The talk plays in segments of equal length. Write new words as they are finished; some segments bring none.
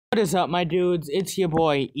What is up, my dudes? It's your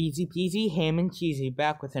boy, Easy Peasy, Ham and Cheesy,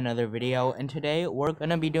 back with another video, and today we're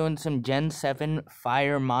gonna be doing some Gen 7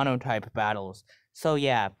 Fire Monotype battles. So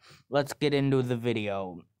yeah, let's get into the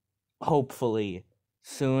video. Hopefully,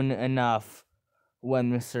 soon enough, when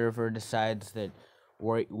the server decides that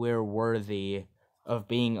we're worthy of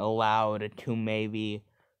being allowed to maybe,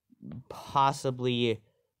 possibly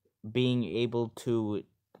being able to,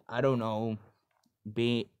 I don't know,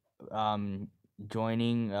 be,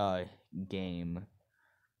 joining a game,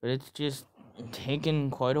 but it's just taken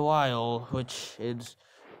quite a while, which is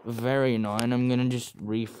very annoying. I'm gonna just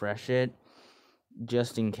refresh it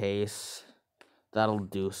just in case that'll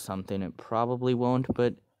do something. It probably won't,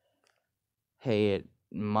 but hey, it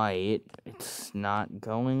might. It's not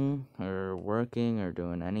going or working or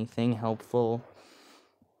doing anything helpful.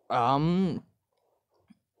 But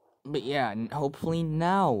yeah, hopefully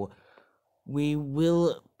now we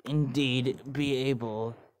will indeed be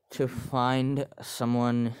able to find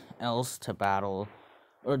someone else to battle,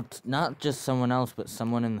 or not just someone else, but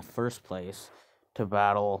someone in the first place to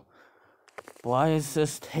battle. Why is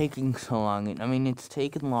this taking so long? I mean, it's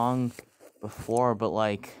taken long before, but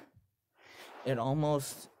like, it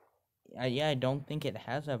almost, yeah, I don't think it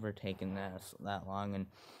has ever taken that long. And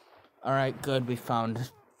all right, good, we found a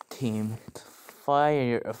team. It's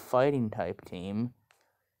a fighting type team.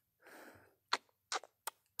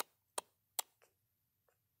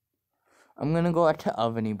 I'm gonna go out to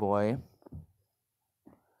OVENY boy.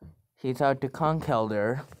 He's out to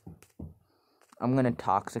Conkeldurr. I'm gonna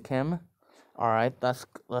toxic him. Alright, that's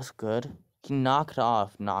good. He knocking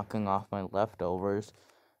off my leftovers.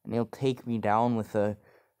 And he'll take me down with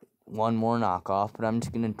one more knockoff, but I'm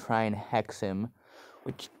just gonna try and hex him,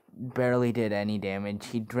 which barely did any damage.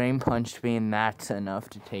 He drain punched me, and that's enough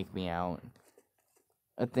to take me out.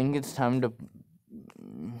 I think it's time to...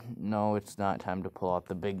 No, it's not time to pull out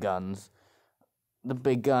the big guns. The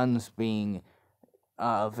big guns being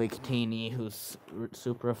Victini, who's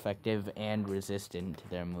super effective and resistant to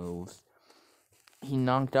their moves. He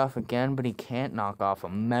knocked off again, but he can't knock off a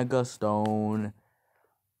Mega Stone.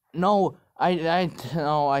 No,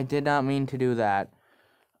 I did not mean to do that.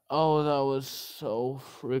 Oh, that was so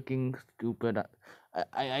freaking stupid.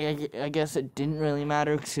 I guess it didn't really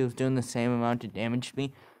matter because he was doing the same amount of damage to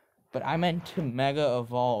me. But I meant to Mega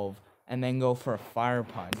Evolve and then go for a Fire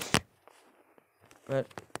Punch. But,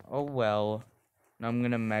 oh well. Now I'm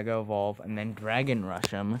gonna Mega Evolve and then Dragon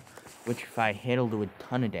Rush him, which if I hit, will do a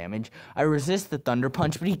ton of damage. I resist the Thunder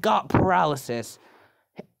Punch, but he got Paralysis.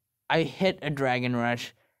 I hit a Dragon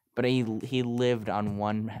Rush, but he lived on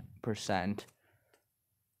 1%.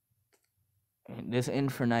 This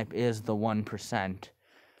Infernipe is the 1%.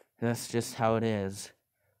 That's just how it is.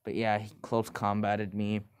 But yeah, he close combated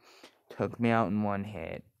me, took me out in one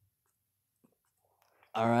hit.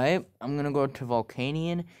 Alright, I'm gonna go to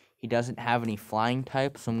Volcanion. He doesn't have any flying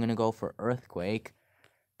type, so I'm gonna go for Earthquake.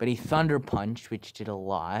 But he Thunder Punched, which did a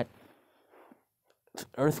lot.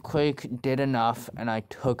 Earthquake did enough, and I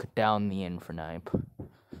took down the Infernipe.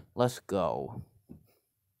 Let's go.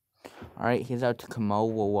 Alright, he's out to Kamo.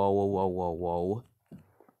 Whoa.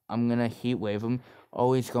 I'm gonna Heat Wave him.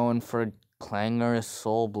 Oh, he's going for Clangorous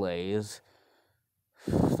Soul Blaze.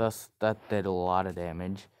 That did a lot of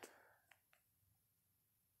damage.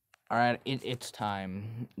 Alright, it's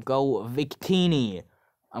time. Go Victini.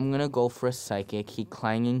 I'm gonna go for a Psychic. He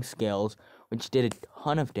Clanging Scales, which did a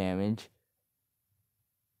ton of damage.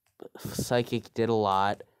 Psychic did a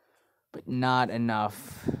lot, but not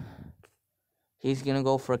enough. He's gonna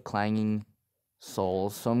go for a Clanging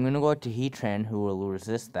Souls, so I'm gonna go out to Heatran, who will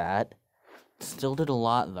resist that. Still did a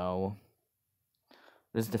lot, though.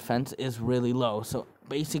 His defense is really low, so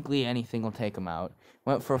basically anything will take him out.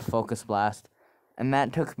 Went for a Focus Blast, and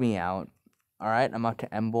that took me out. Alright, I'm out to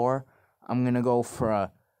Emboar. I'm gonna go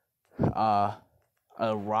for a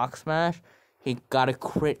Rock Smash. He got a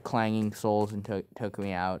crit Clanging Souls and took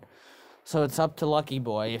me out. So it's up to Lucky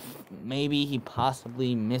Boy. If maybe he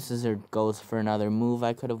possibly misses or goes for another move,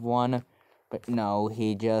 I could have won. But no,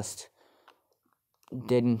 he just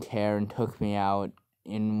didn't care and took me out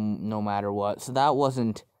in no matter what. So that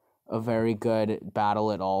wasn't a very good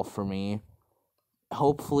battle at all for me.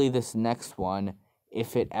 Hopefully this next one,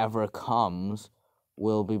 if it ever comes,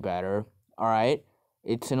 will be better. Alright,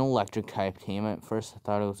 it's an electric type team. At first I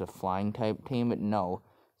thought it was a flying type team, but no,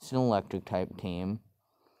 it's an electric type team.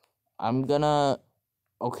 I'm gonna...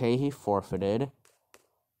 Okay, he forfeited.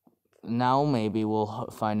 Now maybe we'll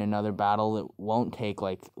find another battle that won't take,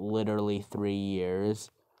 like, literally 3 years.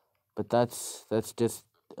 But that's just,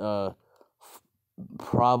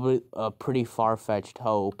 probably a pretty far-fetched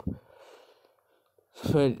hope.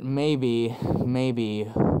 But maybe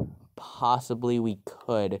possibly we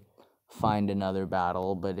could find another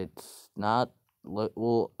battle, but it's not,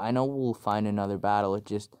 well, I know we'll find another battle, it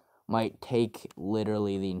just might take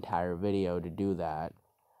literally the entire video to do that.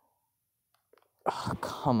 Ugh,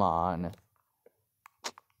 come on.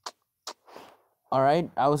 Alright,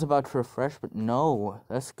 I was about to refresh, but no,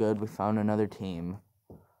 that's good, we found another team.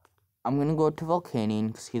 I'm gonna go to Volcanion,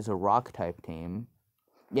 because he's a rock-type team.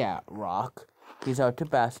 Yeah, rock. He's out to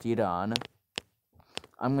Bastiodon.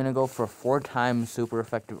 I'm gonna go for 4 times super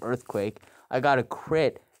effective Earthquake. I got a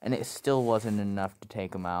crit, and it still wasn't enough to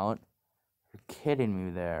take him out. You're kidding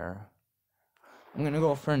me there. I'm gonna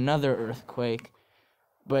go for another Earthquake,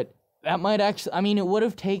 but that might actually, I mean, it would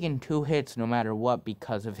have taken 2 hits no matter what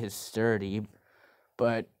because of his sturdy.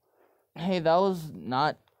 But, hey, that was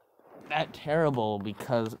not that terrible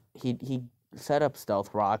because he set up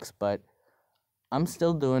Stealth Rocks, but I'm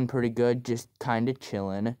still doing pretty good, just kind of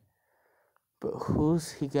chilling. But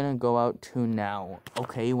who's he gonna go out to now?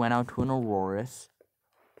 Okay, he went out to an Aurorus.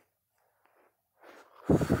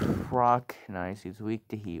 Rock, nice, he's weak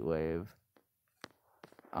to Heat Wave.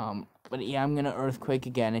 But yeah, I'm gonna Earthquake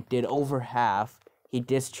again. It did over half. He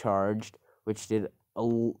discharged, which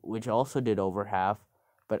also did over half.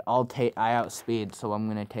 But I outspeed, so I'm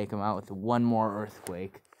gonna take him out with 1 more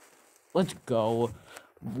Earthquake. Let's go.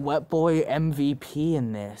 Wet Boy MVP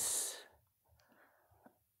in this.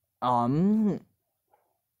 Oh,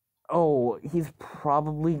 he's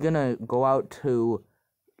probably gonna go out to,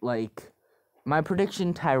 like, my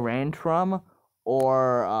prediction, Tyrantrum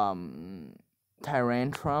or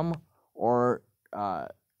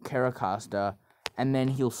Caracosta, and then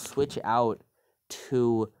he'll switch out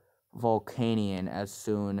to Volcanion as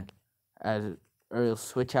soon as, or he'll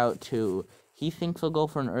switch out to, he thinks he'll go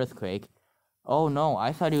for an Earthquake. Oh no,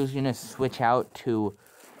 I thought he was gonna switch out to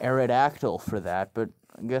Aerodactyl for that, but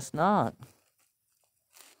I guess not.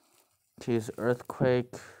 Jeez,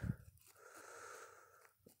 Earthquake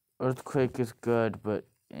is good, but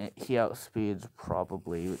he outspeeds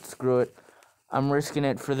probably. But screw it. I'm risking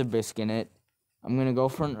it for the Biscuit. I'm gonna go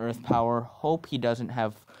for an Earth Power. Hope he doesn't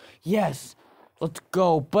have... Yes! Let's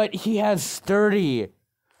go! But he has Sturdy!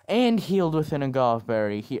 And healed within a Golf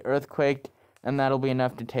Berry. He Earthquaked, and that'll be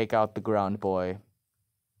enough to take out the Ground Boy.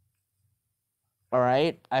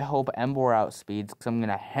 Alright, I hope Emboar outspeeds, because I'm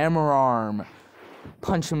gonna Hammer Arm.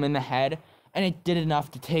 Punch him in the head, and it did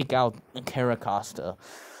enough to take out the Caracosta.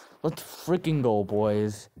 Let's freaking go,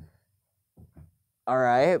 boys.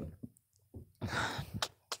 Alright.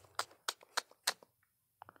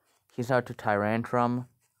 He's out to Tyrantrum.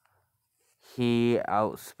 He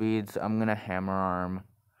outspeeds. I'm gonna Hammer Arm.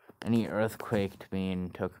 And he Earthquaked me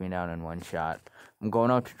and took me down in 1 shot. I'm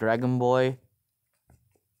going out to Dragon Boy.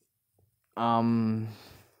 I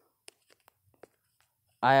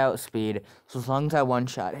outspeed. So as long as I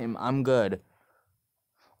one-shot him, I'm good.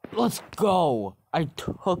 Let's go! I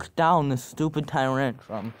took down the stupid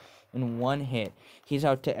Tyrantrum in 1 hit. He's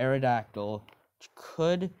out to Aerodactyl, which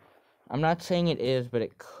could... I'm not saying it is, but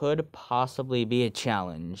it could possibly be a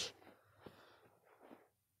challenge.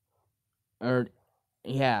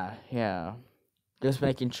 Yeah. Just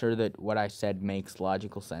making sure that what I said makes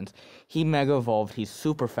logical sense. He Mega Evolved, he's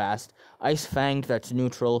super fast. Ice Fanged, that's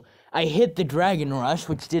neutral. I hit the Dragon Rush,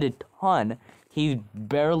 which did a ton. He's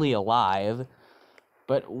barely alive.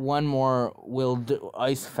 But 1 more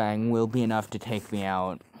Ice Fang will be enough to take me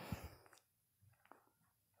out.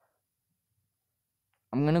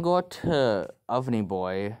 I'm gonna go out to OVENY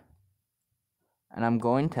Boy. And I'm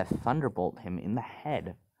going to Thunderbolt him in the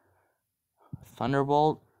head.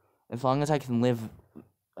 Thunderbolt, as long as I can live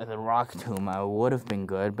at the Rock Tomb, I would have been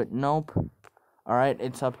good, but nope. Alright,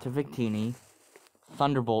 it's up to Victini.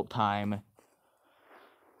 Thunderbolt time.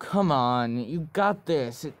 Come on, you got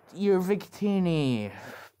this. You're Victini.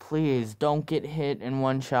 Please, don't get hit in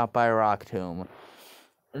 1 shot by a Rock Tomb.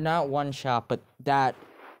 Or not 1 shot, but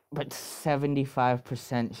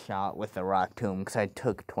 75% shot with the Rock Tomb, because I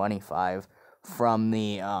took 25 from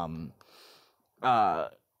the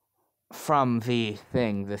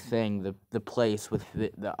place with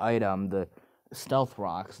the item, the Stealth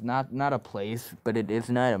Rocks. Not a place, but it is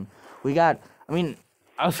an item. We got, I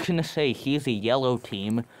was gonna say he's a yellow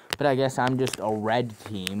team, but I guess I'm just a red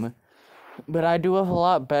team. But I do have a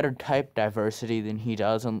lot better type diversity than he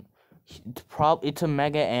does. It's a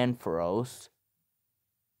Mega Ampharos.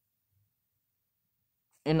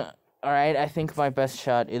 And, alright, I think my best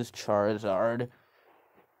shot is Charizard.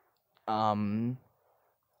 Alright,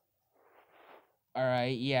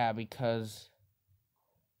 yeah, because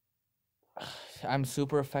I'm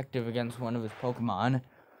super effective against one of his Pokemon.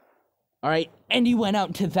 Alright, and he went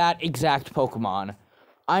out to that exact Pokemon.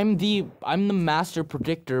 I'm the master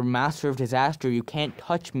predictor, master of disaster. You can't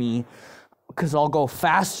touch me, because I'll go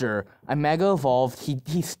faster. I Mega Evolved.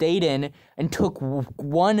 He stayed in and took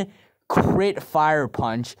one crit Fire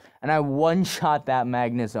Punch, and I one-shot that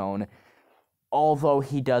Magnezone. Although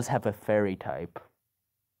he does have a Fairy type.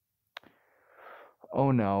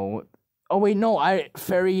 Oh no. Oh wait, no,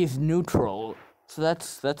 Fairy is neutral. So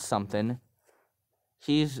that's something.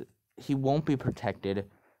 He won't be protected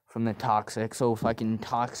from the Toxic, so if I can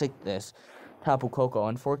Toxic this Tapu Koko,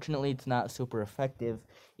 unfortunately it's not super effective,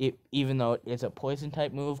 even though it's a Poison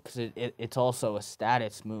type move, because it's also a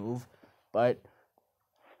status move, but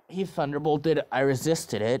he Thunderbolted, I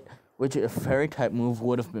resisted it, which a Fairy type move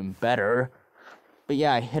would have been better. But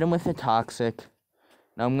yeah, I hit him with a Toxic.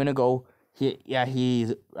 Now I'm gonna go. He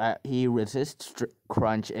resists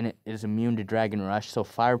Crunch and is immune to Dragon Rush. So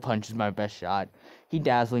Fire Punch is my best shot. He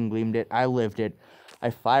Dazzling Gleamed it. I lived it. I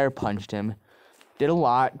Fire Punched him. Did a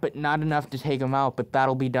lot, but not enough to take him out. But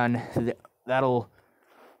that'll be done. I'll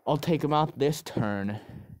take him out this turn.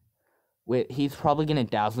 He's probably gonna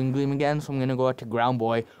Dazzling Gleam again. So I'm gonna go out to Ground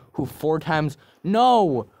Boy, who 4 times.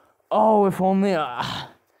 No. Oh, if only.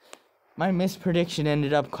 My misprediction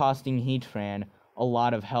ended up costing Heatran a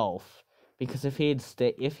lot of health, because if he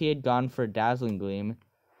had gone for Dazzling Gleam,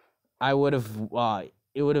 I would have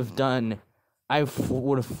it would have done. I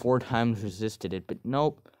would have 4 times resisted it, but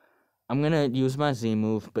nope. I'm gonna use my Z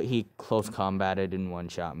move, but he close combated and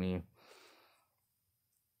one-shot me.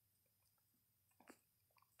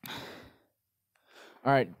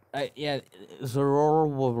 All right,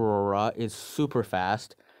 Zorora is super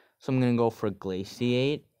fast, so I'm gonna go for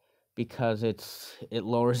Glaciate. Because it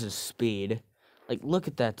lowers his speed. Like, look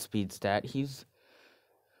at that speed stat. He's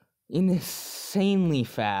insanely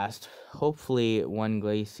fast. Hopefully, one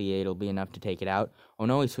Glaciate will be enough to take it out. Oh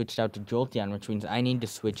no, he switched out to Jolteon, which means I need to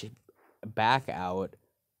switch back out.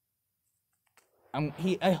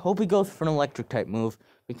 I hope he goes for an electric type move,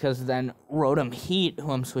 because then Rotom-Heat,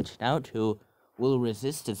 who I'm switching out to, will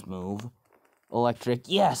resist his move. Electric,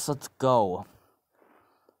 yes, let's go.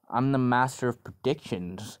 I'm the master of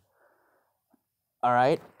predictions.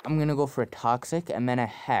 Alright, I'm gonna go for a Toxic and then a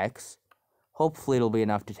Hex. Hopefully it'll be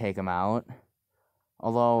enough to take him out.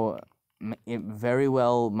 Although, it very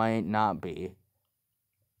well might not be.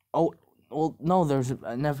 Oh, well, no,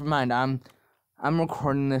 never mind. I'm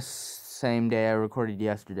recording this same day I recorded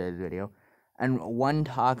yesterday's video. And one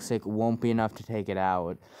Toxic won't be enough to take it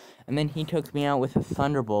out. And then he took me out with a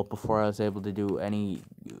Thunderbolt before I was able to do any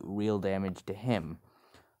real damage to him.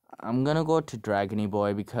 I'm gonna go to Dragony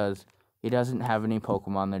Boy because he doesn't have any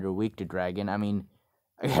Pokemon that are weak to Dragon. I mean,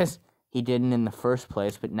 I guess he didn't in the first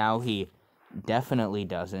place, but now he definitely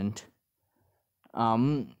doesn't.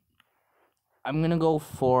 I'm gonna go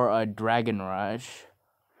for a Dragon Rush.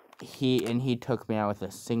 He took me out with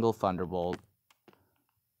a single Thunderbolt.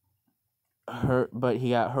 But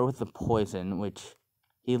he got hurt with the poison, which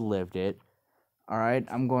he lived it. Alright,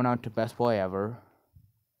 I'm going out to Best Boy Ever.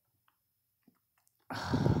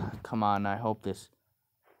 Come on, I hope this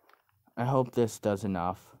does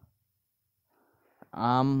enough.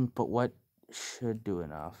 But what should do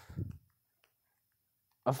enough?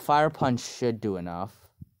 A Fire Punch should do enough.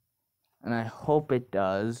 And I hope it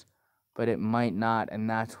does, but it might not, and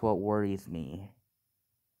that's what worries me.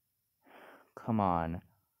 Come on.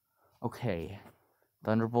 Okay.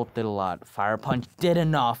 Thunderbolt did a lot. Fire Punch did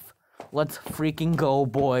enough. Let's freaking go,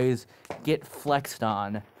 boys. Get flexed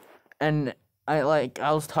on. And I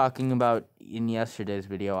was talking about in yesterday's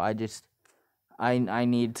video, I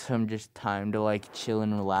need some just time to chill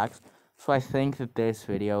and relax. So I think that this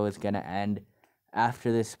video is gonna end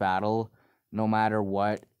after this battle, no matter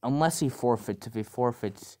what. Unless he forfeits. If he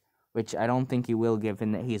forfeits, which I don't think he will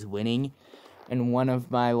given that he's winning. And one of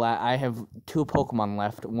my I have 2 Pokemon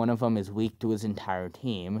left. One of them is weak to his entire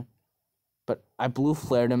team. But I Blue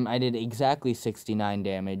Flared him. I did exactly 69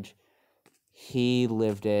 damage. He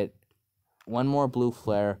lived it. One more Blue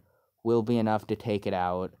Flare will be enough to take it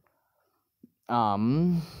out.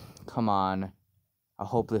 Come on. I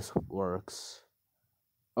hope this works.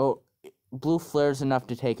 Oh, Blue Flare's enough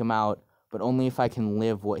to take him out, but only if I can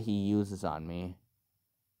live what he uses on me.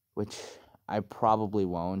 Which I probably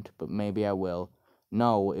won't, but maybe I will.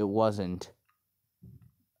 No, it wasn't.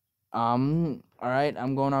 Alright,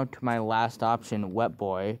 I'm going out to my last option, Wet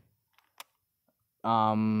Boy.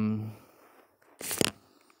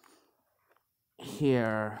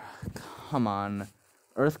 Here. Come on.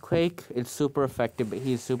 Earthquake, it's super effective, but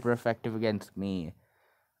he's super effective against me.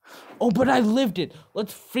 Oh, but I lived it!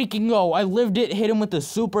 Let's freaking go! I lived it, hit him with a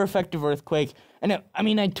super effective Earthquake, and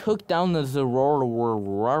I took down the Zorora,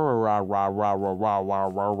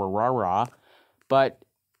 but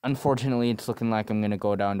unfortunately, it's looking like I'm going to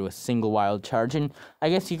go down to a single wild charge. And I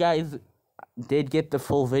guess you guys did get the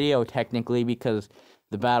full video, technically, because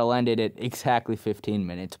the battle ended at exactly 15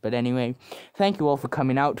 minutes. But anyway, thank you all for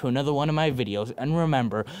coming out to another one of my videos. And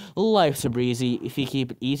remember, life's a breezy if you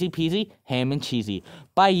keep it easy peasy, ham and cheesy.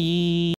 Bye!